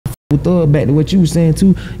Thug, back to what you was saying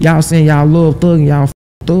too. Y'all saying y'all love Thug and y'all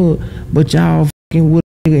Thug, but y'all fucking with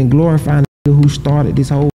a nigga and glorifying the nigga who started this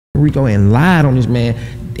whole Rico and lied on this man,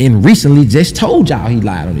 and recently just told y'all he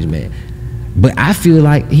lied on this man. But I feel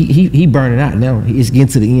like he burning out now. It's getting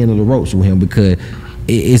to the end of the ropes with him because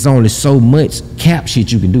it's only so much cap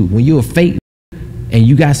shit you can do. When you're a fake and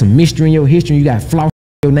you got some mystery in your history, you got flaw in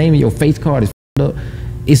your name and your face card is up,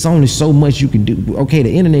 it's only so much you can do. Okay, the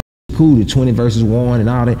internet is cool, the 20 versus 1 and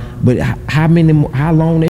all that, but how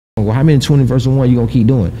long how many 20 versus 1 you gonna keep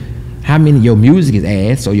doing? How many? Your music is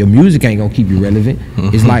ass, so your music ain't gonna keep you relevant.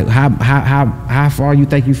 It's like how far you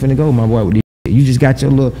think you finna go, my boy, with this shit? You just got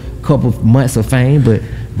your little couple months of fame, but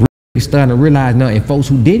starting to realize now, and folks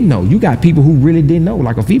who didn't know, you got people who really didn't know.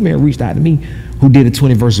 Like a female reached out to me who did a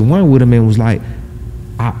 20 versus 1 with him and was like,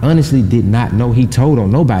 I honestly did not know he told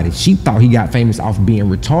on nobody. She thought he got famous off being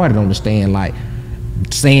retarded on the stand, like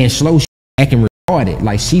saying slow shit, acting retarded.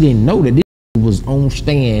 Like she didn't know that this was on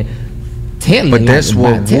stand telling. But that's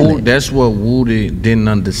what Woody didn't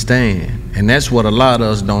understand. And that's what a lot of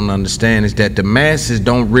us don't understand, is that the masses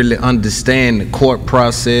don't really understand the court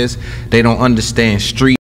process. They don't understand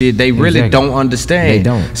street. They really don't understand. They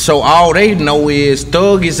don't. So all they know is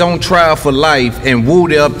Thug is on trial for life and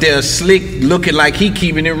Woody up there slick looking like he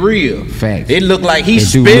keeping it real. Facts. It look like he's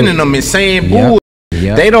spinning them and saying bull.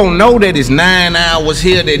 Yep. They don't know that it's 9 hours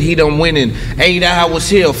here, that he done went in 8 hours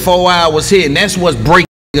here, 4 hours here, and that's what's breaking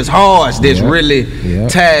his hearts that's really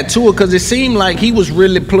tied to it, because it seemed like he was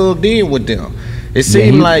really plugged in with them. It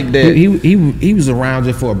seemed like that he was around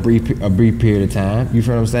just for a brief period of time. You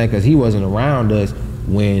feel what I'm saying? Because he wasn't around us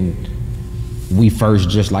when we first,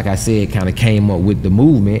 just like I said, kind of came up with the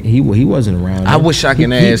movement. He wasn't around. I wish I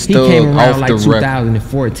can ask Thug came around off like the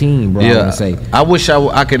 2014, bro. Yeah, I wish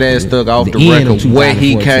I could ask Thug off the record where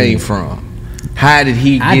he came from. How did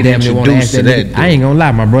he get introduced to that? I ain't gonna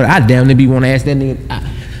lie, my brother. I damn near be want to ask that nigga.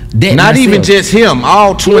 Not myself. Even just him.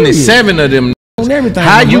 All 27 of them. Everything.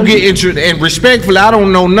 How you get introduced? And respectfully, I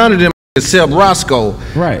don't know none of them except Roscoe.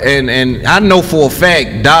 Right. And I know for a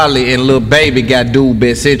fact Dolly and Lil Baby got dude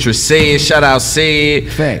best interest. Sid, shout out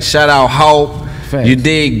Sid. Fact. Shout out Hawk. Fact. You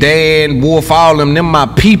dig? Dan, Wolf, all them my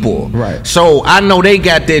people. Right. So I know they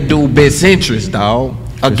got that dude best interest, dog.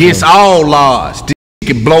 Against all odds. They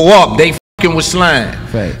can blow up. They fucking with slime.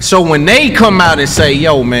 Fact. So when they come out and say,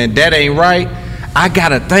 yo, man, that ain't right, I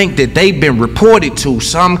gotta think that they've been reported to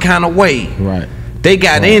some kind of way. Right. They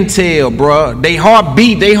got intel, bro. They heart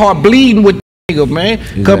bleeding with the nigga,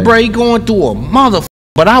 man. Cause bro, he going through a motherfucker.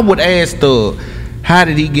 But I would ask Thug, how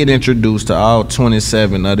did he get introduced to all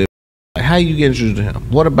 27 of them? Like, how you get introduced to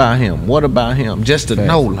him? What about him? What about him? Just to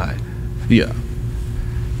know, like, yeah.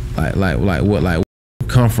 Like what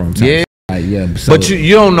come from? Yeah. Like, yeah. So, but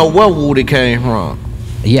you don't know where Woody came from.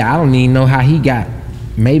 Yeah, I don't even know how he got.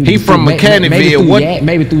 Maybe he from Mechanicsville.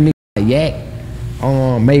 Maybe through niggas like Yak.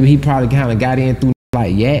 Maybe he probably kind of got in through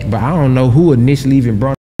like Yak, but I don't know who initially even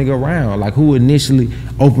brought the nigga around. Like who initially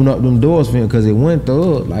opened up them doors for him, because it went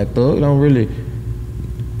Thug. Like Thug don't really,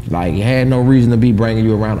 like, had no reason to be bringing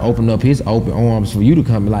you around, open up his open arms for you to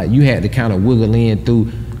come. Like you had to kind of wiggle in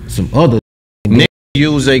through some other. Niggas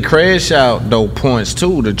use a crash out though points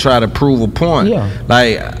too to try to prove a point. Yeah.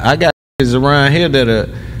 Like I got niggas around here that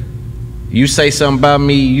you say something about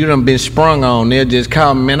me, you done been sprung on. They'll just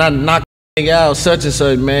call me, man, I knocked nigga out such and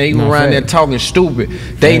such, man. He was around there talking stupid.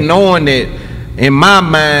 They knowing that in my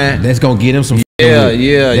mind, that's gonna get them some.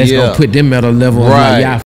 That's gonna put them at a level.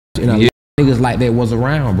 Right. Like, niggas like that was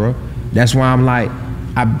around, bro. That's why I'm like,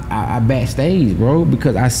 I backstage, bro,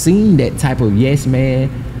 because I seen that type of yes man,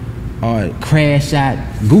 crash out,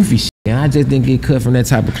 goofy shit, and I just didn't get cut from that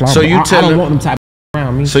type of cloth. So I don't want them type of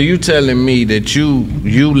around me. So you telling me that you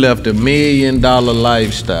left $1 million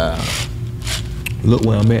lifestyle? Look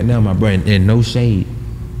where I'm at now, my brother, and no shade.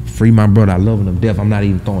 Free my brother, I love him to death. I'm not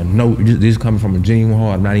even throwing no, this is coming from a genuine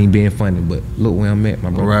heart. I'm not even being funny, but look where I'm at,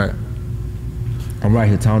 my brother. Right. I'm right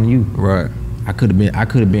here talking to you. Right. I could have been,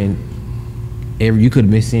 you could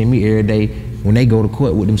have been seeing me every day when they go to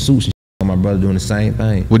court with them suits and shit, my brother doing the same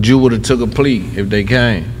thing. Would you would have took a plea if they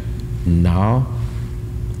came? No.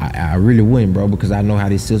 I really wouldn't, bro, because I know how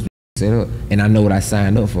this system is set up, and I know what I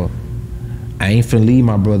signed up for. I ain't finna leave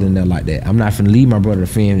my brother in there like that. I'm not finna leave my brother to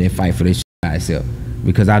film and fight for this shit by itself.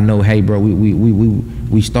 Because I know, hey, bro,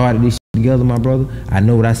 we started this shit together, my brother. I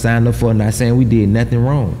know what I signed up for. Not saying we did nothing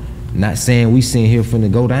wrong. Not saying we sitting here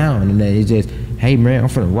finna go down. And then it's just, hey, man, I'm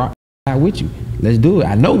finna rock out with you. Let's do it.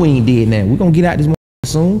 I know we ain't did nothing. We gonna get out this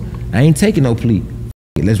soon. I ain't taking no plea.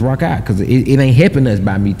 Let's rock out, because it ain't helping us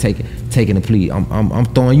by me taking a plea. I'm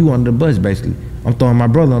throwing you under the bus, basically. I'm throwing my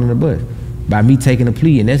brother under the bus. by me taking a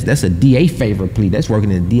plea, and that's a DA favor plea. That's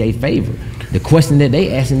working in the DA favor. The question that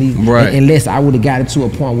they asking these, unless I would have got it to a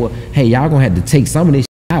point where, hey, y'all gonna have to take some of this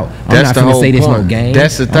shit out. I'm not gonna say there's no game.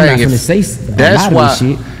 That's the thing. I'm not gonna say a lot of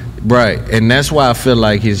this shit. Right, and that's why I feel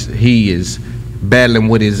like he is battling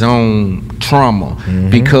with his own trauma,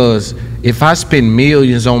 because if I spend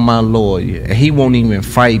millions on my lawyer and he won't even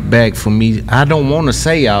fight back for me, I don't want to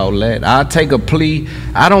say all that. I'll take a plea.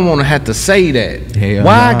 I don't want to have to say that.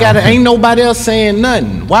 Why I gotta? Ain't nobody else saying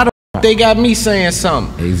nothing. Why the f they got me saying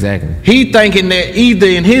something? Exactly. He thinking that either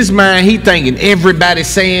in his mind he thinking everybody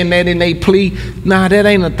saying that in they plea. Nah, that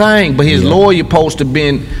ain't a thing. But his lawyer supposed to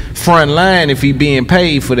been front line if he being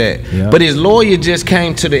paid for that. But his lawyer just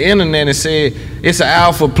came to the internet and said it's an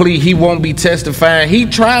alpha plea. He won't be testifying. He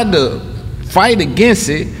tried to fight against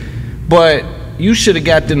it, but you should have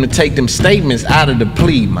got them to take them statements out of the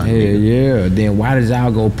plea, man. Yeah. Then why does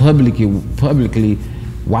y'all go publicly?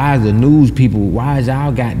 Why is the news people? Why is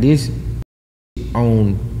y'all got this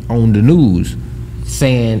on the news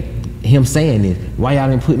saying this? Why y'all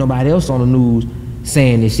didn't put nobody else on the news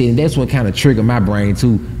saying this shit? And that's what kind of triggered my brain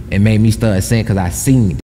too and made me start saying, because I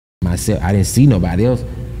seen it myself. I didn't see nobody else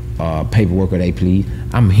paperwork or they plea.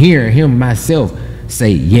 I'm hearing him myself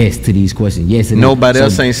say yes to these questions. Yes, to nobody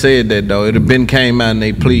else ain't said that though. It have been came out in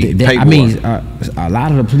they plea paperwork. I mean, a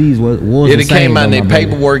lot of the pleas was it came out in their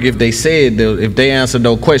paperwork if they said if they answered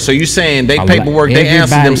those questions. So you saying they paperwork they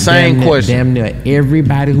answered them same questions? Damn near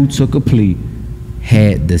everybody who took a plea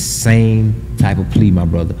had the same type of plea, my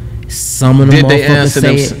brother. Some of them motherfuckers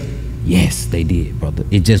said yes, they did, brother.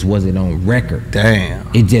 It just wasn't on record. Damn.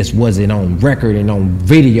 It just wasn't on record and on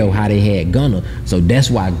video how they had Gunna. So that's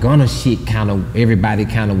why Gunna shit everybody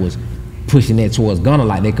kind of was pushing that towards Gunna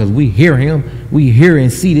like that, because we hear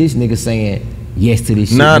and see this nigga saying yes to this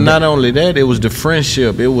shit. Nah, not only that, it was the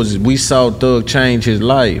friendship. It was, we saw Thug change his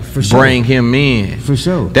life, for sure. Bring him in. For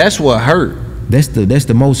sure. That's what hurt. That's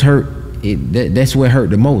the most hurt. That's what hurt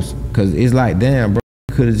the most, because it's like, damn, bro,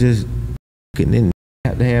 could have just couldn't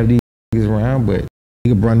have to have these niggas around, but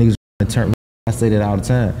nigga brought niggas around and turned. I say that all the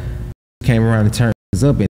time. Came around and turned us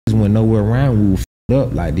up, and niggas went nowhere around. We were f***ed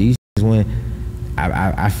up like these. When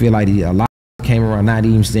I feel like a lot came around, not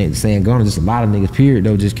even saying Gunna, just a lot of niggas period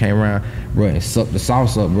though just came around, bro, and sucked the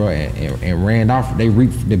sauce up, bro, and ran off. They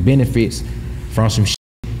reaped the benefits from some shit.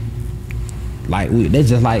 Like they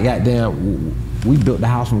just like goddamn. We built the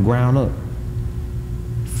house from ground up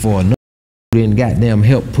for another. Didn't goddamn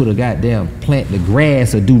help put a goddamn plant the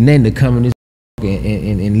grass or do nothing to come in this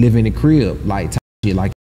and live in the crib like shit,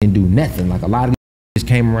 like and do nothing. Like a lot of just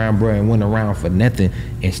came around, bro, and went around for nothing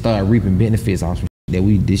and started reaping benefits off some shit that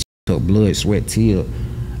we this took blood, sweat, tears,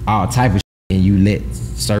 all type of shit, and you let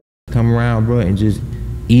certain come around, bro, and just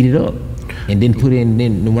eat it up. And then put in,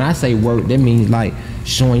 then when I say work, that means like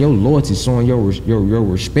showing your loyalty, showing your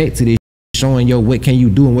respect to this, showing your what can you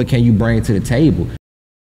do and what can you bring to the table.